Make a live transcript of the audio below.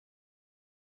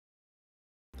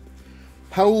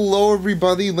Hello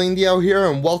everybody, Lan-D-ow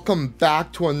here, and welcome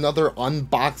back to another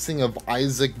unboxing of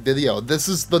Isaac video. This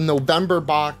is the November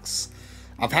box.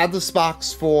 I've had this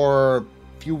box for a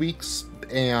few weeks,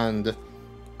 and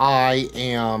I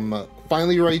am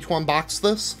finally ready to unbox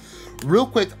this. Real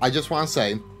quick, I just want to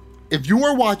say, if you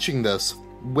are watching this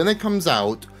when it comes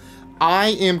out,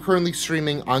 I am currently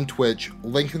streaming on Twitch,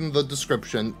 link in the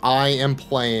description. I am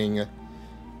playing,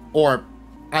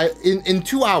 in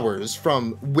 2 hours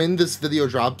from when this video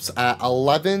drops at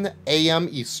 11 a.m.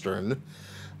 Eastern,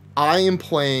 I am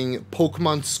playing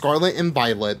Pokemon Scarlet and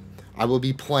Violet. I will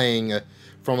be playing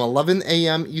from 11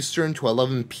 a.m. Eastern to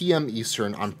 11 p.m.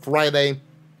 Eastern on Friday,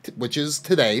 which is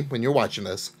today when you're watching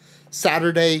this,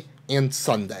 Saturday, and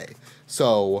Sunday.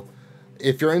 So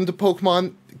if you're into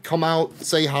Pokemon, come out,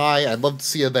 say hi. I'd love to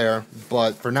see you there.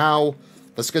 But for now,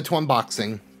 let's get to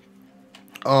unboxing.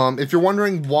 If you're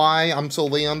wondering why I'm so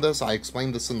late on this, I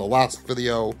explained this in the last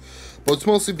video, but it's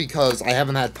mostly because I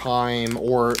haven't had time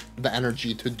or the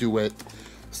energy to do it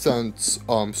since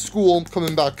school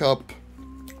coming back up,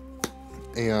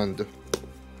 and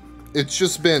it's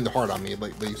just been hard on me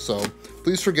lately, so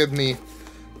please forgive me,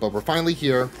 but we're finally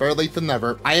here, better late than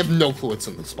never. I have no clue what's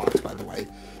in this box, by the way.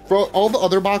 For all the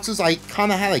other boxes, I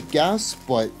kind of had a guess,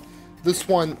 but this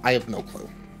one, I have no clue.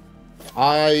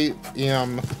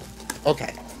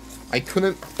 Okay, I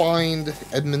couldn't find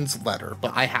Edmund's letter,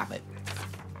 but I have it.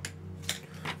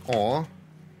 Aw.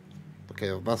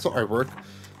 Okay, that's the artwork.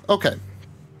 Okay.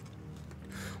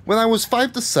 When I was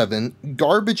 5 to 7,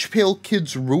 Garbage Pail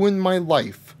Kids ruined my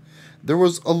life. There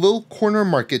was a little corner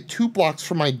market 2 blocks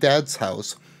from my dad's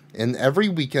house, and every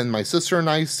weekend my sister and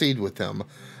I stayed with him.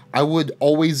 I would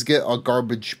always get a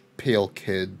Garbage Pail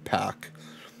Kid pack.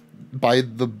 By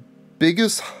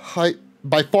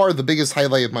far the biggest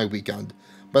highlight of my weekend.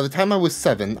 By the time I was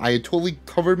 7, I had totally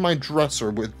covered my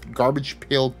dresser with Garbage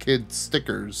Pail Kid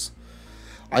stickers.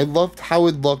 I loved how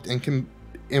it looked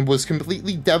and was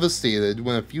completely devastated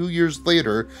when a few years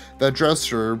later that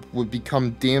dresser would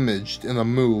become damaged in a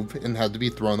move and had to be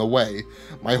thrown away.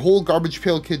 My whole Garbage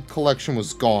Pail Kid collection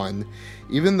was gone.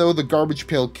 Even though the Garbage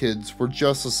Pail Kids were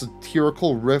just a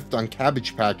satirical riff on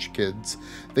Cabbage Patch Kids,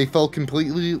 they felt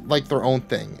completely like their own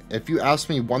thing. If you ask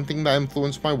me one thing that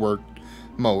influenced my work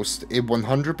most, it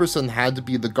 100% had to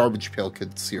be the Garbage Pail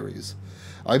Kids series.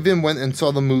 I even went and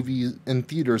saw the movie in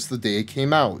theaters the day it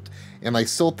came out, and I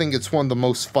still think it's one of the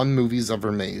most fun movies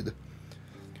ever made.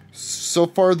 So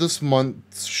far this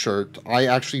month's shirt, I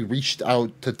actually reached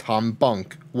out to Tom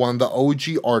Bunk, one of the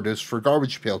OG artists for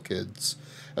Garbage Pail Kids,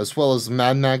 as well as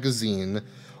Mad Magazine,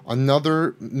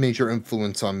 another major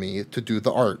influence on me, to do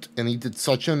the art, and he did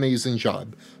such an amazing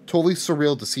job. Totally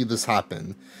surreal to see this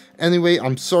happen. Anyway,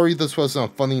 I'm sorry this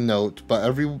wasn't a funny note, but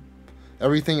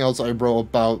everything else I wrote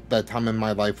about that time in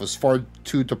my life was far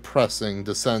too depressing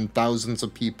to send thousands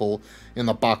of people in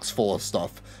a box full of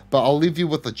stuff. But I'll leave you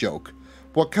with a joke.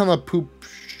 What kind of poop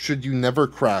should you never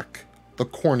crack? The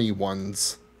corny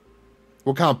ones.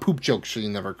 What kind of poop joke should you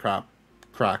never crack?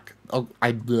 Oh,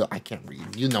 I can't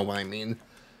read. You know what I mean.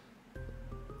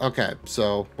 Okay,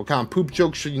 so what kind of poop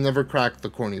jokes should you never crack? The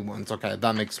corny ones. Okay,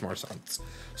 that makes more sense.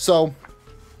 So,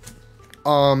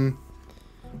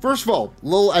 first of all,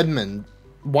 little Edmund,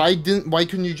 why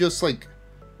couldn't you just, like,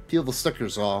 peel the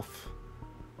stickers off?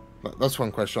 That's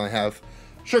one question I have.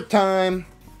 Shirt time!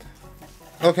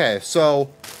 Okay, so,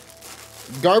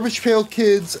 Garbage Pail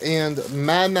Kids and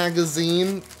Mad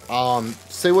Magazine,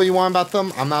 say what you want about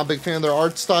them. I'm not a big fan of their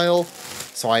art style,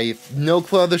 so I have no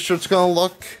clue how this shirt's gonna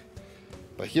look.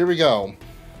 But here we go.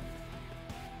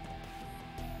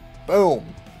 Boom.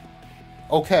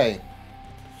 Okay.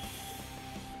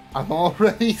 I'm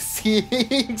already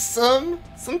seeing some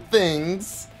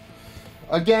things.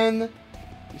 Again,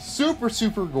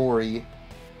 super gory.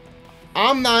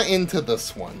 I'm not into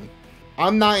this one.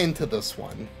 I'm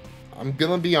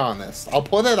gonna be honest. I'll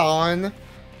put it on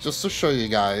just to show you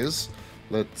guys.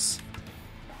 Let's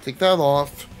take that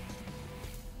off.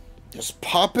 Just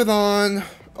pop it on.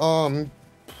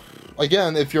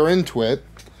 Again, if you're into it,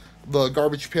 the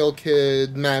Garbage Pail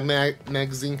Kid,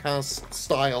 Magazine kind of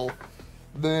style,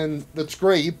 then that's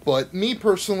great, but me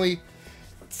personally,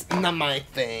 it's not my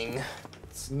thing.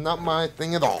 It's not my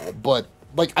thing at all, but,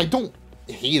 like, I don't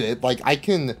hate it. Like, I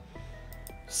can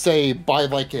say by,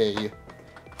 like, a,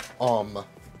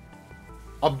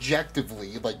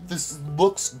 objectively, like, this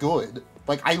looks good.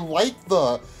 Like, I like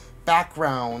the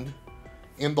background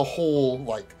and the whole,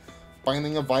 like,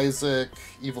 Binding of Isaac,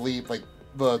 Evilly, like,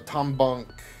 the Tom Bunk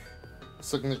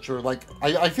signature. Like,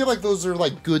 I feel like those are,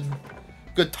 like, good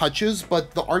touches,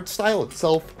 but the art style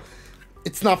itself,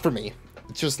 it's not for me.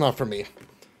 It's just not for me.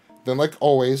 Then, like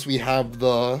always, we have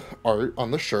the art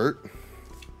on the shirt.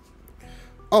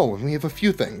 Oh, and we have a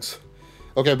few things.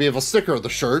 Okay, we have a sticker of the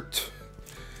shirt.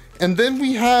 And then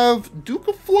we have Duke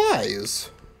of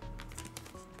Flies.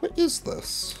 What is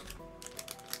this?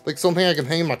 Like something I can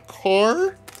hang in my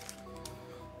car?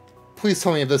 Please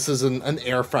tell me this isn't an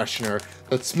air freshener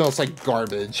that smells like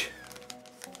garbage.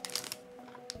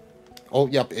 Oh,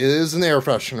 yep, it is an air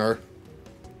freshener.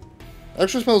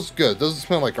 Actually smells good. Doesn't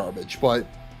smell like garbage, but...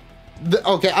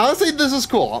 okay, honestly, this is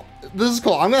cool. This is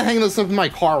cool. I'm gonna hang this up in my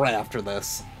car right after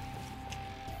this.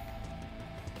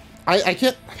 I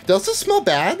can't... Does this smell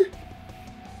bad?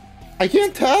 I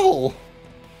can't tell.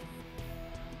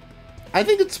 I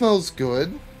think it smells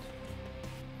good.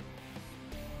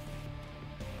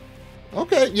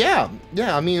 Okay, yeah.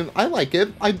 Yeah, I mean, I like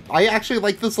it. I actually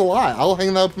like this a lot. I'll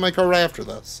hang that up in my car right after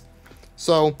this.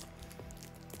 So,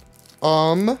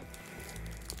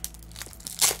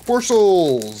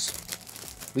 Forcials.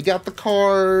 We got the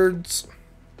cards.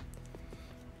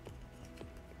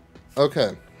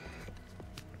 Okay.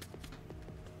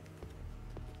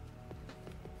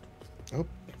 Oh,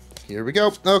 here we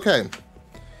go. Okay.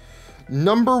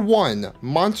 Number 1.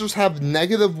 Monsters have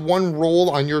 -1 roll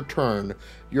on your turn.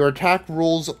 Your attack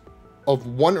rolls of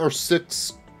 1 or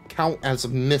 6 count as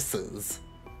misses.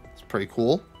 It's pretty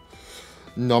cool.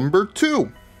 Number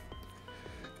 2.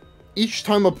 Each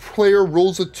time a player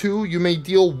rolls a 2, you may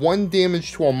deal 1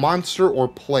 damage to a monster or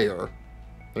player.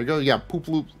 There you go. Yeah, poop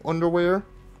loop underwear.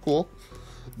 Cool.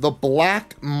 The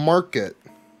Black Market.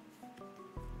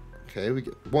 Okay, we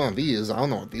get one of these. I don't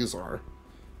know what these are.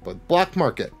 But Black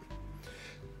Market.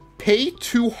 Pay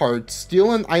 2 hearts,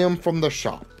 steal an item from the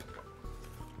shop.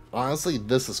 Honestly,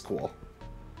 this is cool.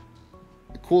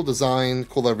 Cool design,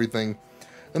 cool everything.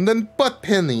 And then Butt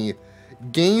Penny.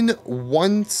 Gain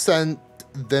 1 cent,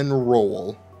 then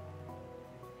roll.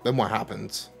 Then what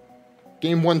happens?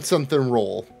 Gain 1 cent, then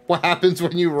roll. What happens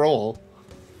when you roll?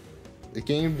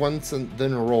 Gain 1 cent,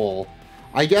 then roll.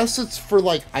 I guess it's for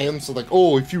like items so like,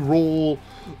 oh, if you roll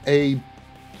a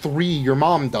 3, your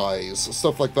mom dies.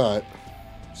 Stuff like that.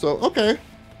 So, okay.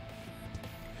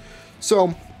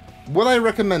 So, would I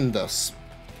recommend this?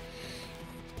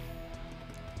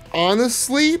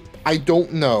 Honestly, I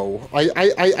don't know. I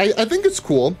think it's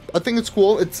cool. I think it's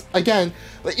cool. It's, again,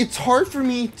 it's hard for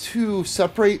me to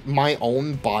separate my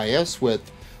own bias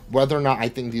with whether or not I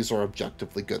think these are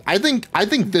objectively good. I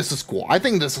think this is cool. I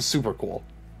think this is super cool.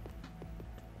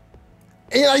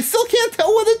 And I still can't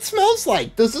tell what it smells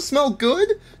like. Does it smell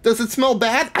good? Does it smell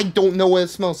bad? I don't know what it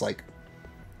smells like.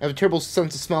 I have a terrible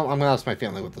sense of smell. I'm gonna ask my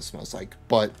family what this smells like.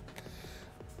 But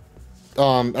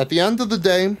at the end of the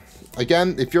day,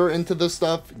 again, if you're into this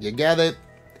stuff, you get it.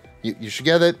 You should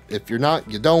get it. If you're not,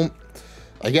 you don't.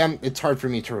 Again, it's hard for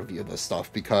me to review this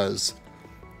stuff because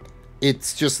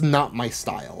it's just not my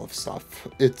style of stuff.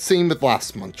 It's same with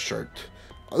last month's shirt.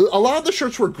 A lot of the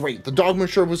shirts were great. The Dogma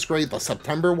shirt was great. The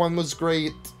September one was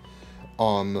great.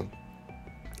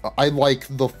 I like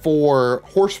the 4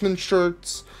 Horseman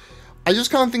shirts. I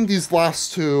just kind of think these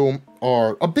last 2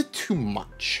 are a bit too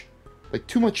much. Like,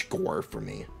 too much gore for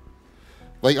me.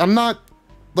 Like, I'm not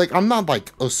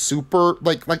like a super,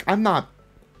 I'm not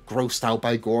grossed out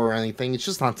by gore or anything. It's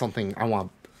just not something I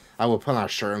would put on a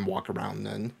shirt and walk around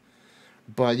in.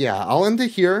 But yeah, I'll end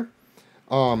it here.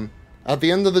 At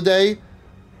the end of the day,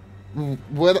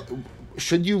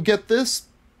 should you get this?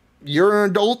 You're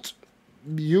an adult.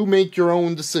 You make your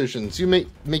own decisions. You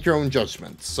make your own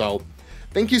judgments. So,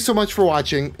 thank you so much for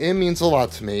watching. It means a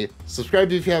lot to me.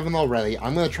 Subscribe if you haven't already.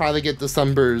 I'm going to try to get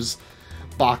December's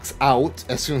box out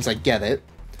as soon as I get it.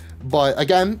 But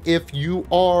again, if you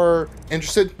are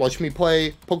interested, watch me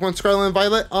play Pokemon Scarlet and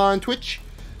Violet on Twitch.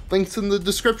 Links in the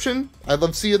description. I'd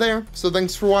love to see you there. So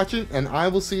thanks for watching, and I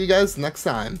will see you guys next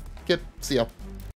time. Okay, see ya.